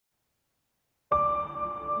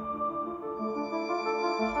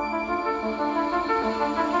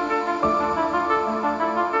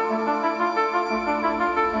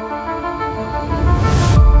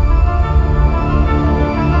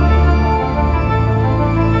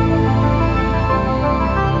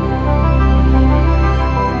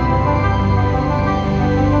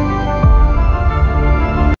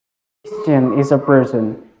is a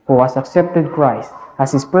person who has accepted Christ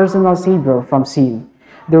as his personal Savior from sin.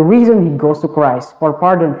 The reason he goes to Christ for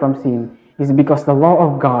pardon from sin is because the law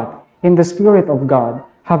of God and the Spirit of God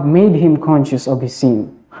have made him conscious of his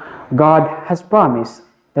sin. God has promised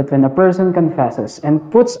that when a person confesses and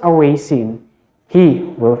puts away sin,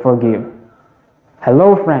 he will forgive.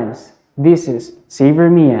 Hello friends, this is Saviour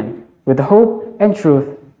Mian with Hope and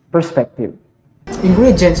Truth Perspective.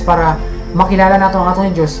 Ingredients para makilala nato ang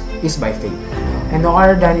atong Diyos is by faith. And no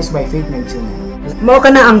other than is by faith may igsunan. Mao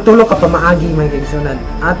ka na ang tulo ka pamaagi may igsunan.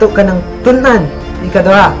 Ato ka ng tunan,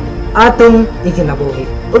 ikaduha, atong ikinabuhi.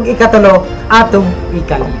 Ug ikatulo, atong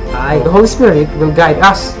ikalipay. The Holy Spirit will guide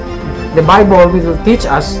us. The Bible will teach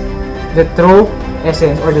us the true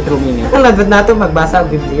essence or the true meaning. Ang ladbad nato magbasa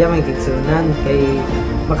og Biblia may igsunan kay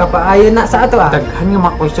makapaayon na sa ato Daghan nga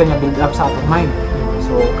mga question nga build up sa atong mind.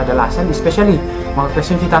 So kadalasan, especially mga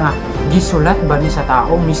question kita nga, gisulat ba ni sa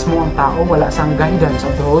tao, mismo ang tao, wala sang guidance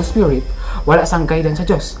of the Holy Spirit, wala sang guidance sa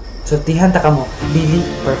Diyos. Sultihan ta kamo, dili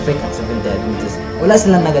perfect ang Seventh-day Adventist. Wala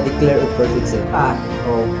silang naga-declare og perfect sila.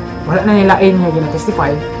 So, wala na nilain nga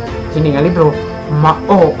gina-testify, kini nga libro,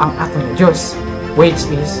 mao ang atong Diyos, which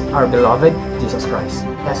is our beloved Jesus Christ.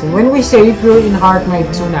 Kasi when we say pure in heart may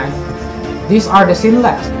igsunan, these are the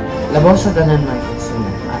sinless. Labaw sa tanan may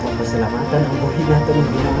igsunan, atong pasalamatan ang buhi nato ng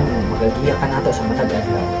Ginoo, magagiya ka nato sa matag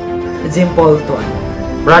adlaw. Example to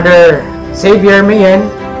Brother Saviour Mian,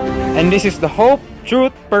 And this is the Hope,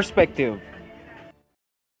 Truth, Perspective.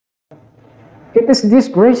 It is this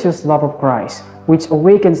gracious love of Christ which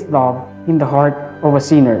awakens love in the heart of a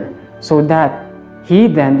sinner, so that he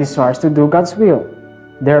then desires to do God's will.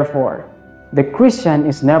 Therefore, the Christian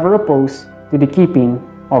is never opposed to the keeping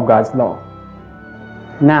of God's law.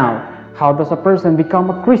 Now, how does a person become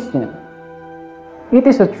a Christian? It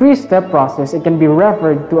is a three-step process. It can be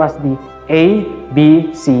referred to as the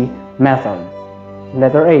ABC method.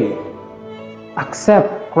 Letter A,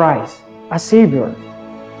 accept Christ as Savior.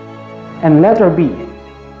 And letter B,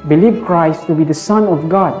 believe Christ to be the Son of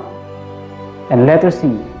God. And letter C,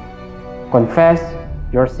 confess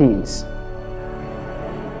your sins.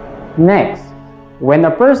 Next, when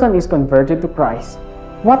a person is converted to Christ,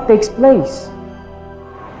 what takes place?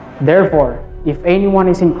 Therefore, if anyone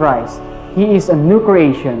is in Christ, he is a new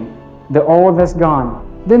creation. The old has gone,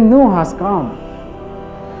 the new has come.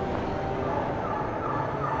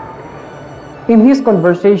 In his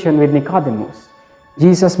conversation with Nicodemus,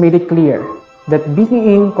 Jesus made it clear that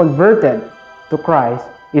being converted to Christ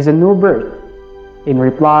is a new birth. In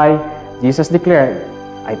reply, Jesus declared,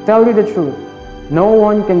 I tell you the truth, no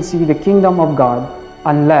one can see the kingdom of God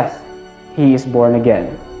unless he is born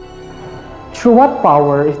again. Through what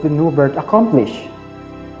power is the new birth accomplished?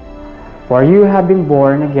 For you have been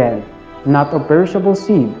born again, not of perishable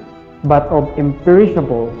seed, but of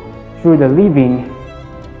imperishable, through the living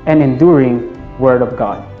and enduring Word of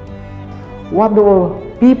God. What do all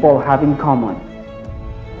people have in common?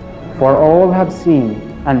 For all have sinned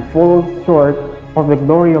and fall short of the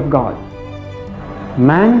glory of God.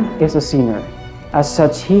 Man is a sinner. As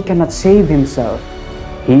such, he cannot save himself.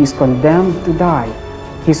 He is condemned to die.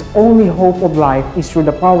 His only hope of life is through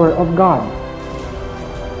the power of God.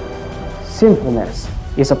 Sinfulness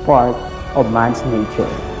is a part of man's nature.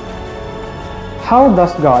 How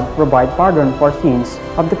does God provide pardon for sins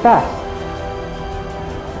of the past?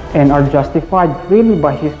 And are justified freely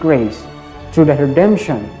by His grace through the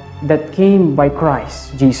redemption that came by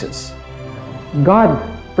Christ Jesus. God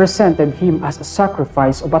presented Him as a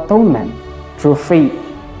sacrifice of atonement through faith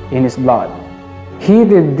in His blood. He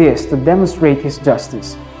did this to demonstrate His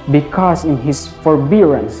justice, because in His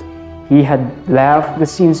forbearance He had left the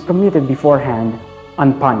sins committed beforehand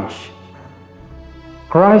unpunished.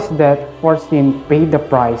 Christ's death for sin paid the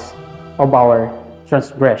price of our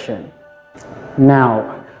transgression.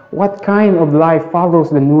 Now, what kind of life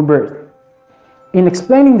follows the new birth? In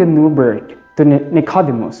explaining the new birth to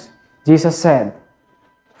Nicodemus, Jesus said,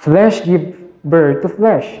 Flesh gives birth to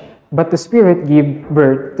flesh, but the Spirit gives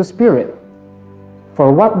birth to spirit.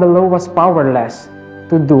 For what the law was powerless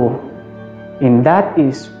to do, in that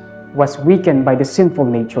is, was weakened by the sinful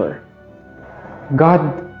nature, God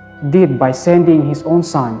did by sending His own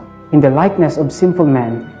Son in the likeness of sinful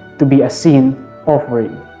man to be a sin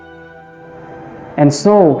offering. And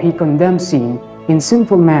so He condemned sin in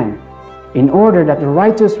sinful man, in order that the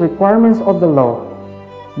righteous requirements of the law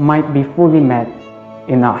might be fully met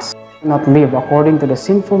in us. Not live according to the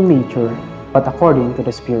sinful nature, but according to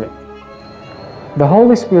the Spirit. The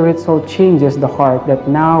Holy Spirit so changes the heart that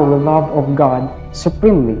now we love of God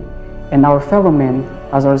supremely and our fellow men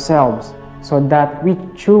as ourselves, so that we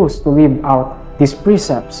choose to live out these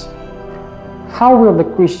precepts. how will the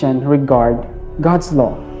Christian regard God's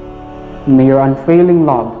law? May your unfailing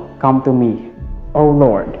love come to me, O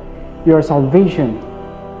Lord, your salvation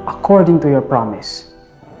according to your promise.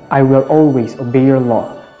 I will always obey your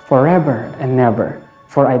law forever and ever,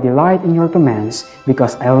 for I delight in your commands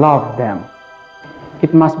because I love them.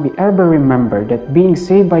 It must be ever remembered that being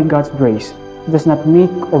saved by God's grace does not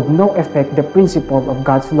make of no effect the principle of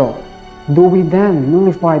God's law. Do we then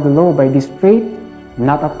nullify the law by this faith?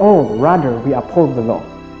 Not at all, rather we uphold the law.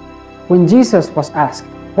 When Jesus was asked,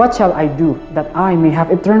 "What shall I do that I may have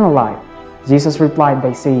eternal life?" Jesus replied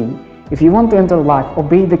by saying, "If you want to enter life,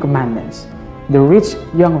 obey the commandments." The rich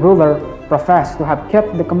young ruler professed to have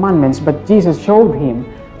kept the commandments, but Jesus showed him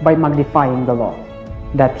by magnifying the law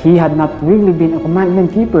that he had not really been a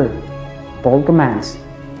commandment keeper. Paul commands,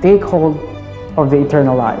 "Take hold of the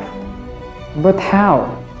eternal life." But how?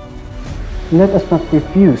 Let us not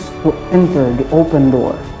refuse to enter the open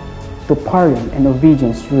door to pardon and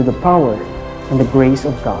obedience through the power and the grace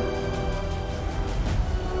of God.